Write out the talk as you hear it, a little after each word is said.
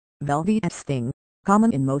Velvet sting,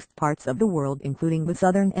 common in most parts of the world including the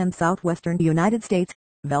southern and southwestern United States.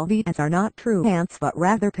 Velvets are not true ants but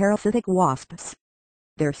rather parasitic wasps.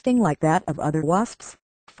 Their sting, like that of other wasps,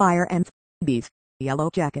 fire ants, bees,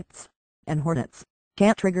 yellow jackets, and hornets,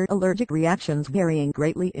 can trigger allergic reactions varying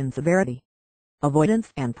greatly in severity.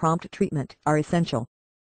 Avoidance and prompt treatment are essential.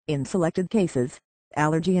 In selected cases,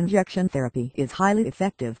 allergy injection therapy is highly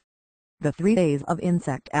effective. The 3 days of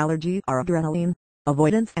insect allergy are adrenaline,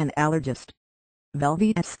 avoidance and allergist.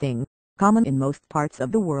 Velvet sting, common in most parts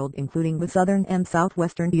of the world including the southern and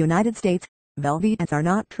southwestern United States. Velvets are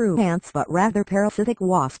not true ants but rather parasitic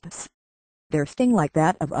wasps. Their sting, like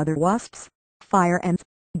that of other wasps, fire ants,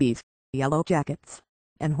 bees, yellow jackets,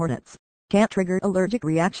 and hornets, can trigger allergic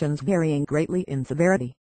reactions varying greatly in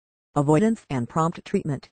severity. Avoidance and prompt treatment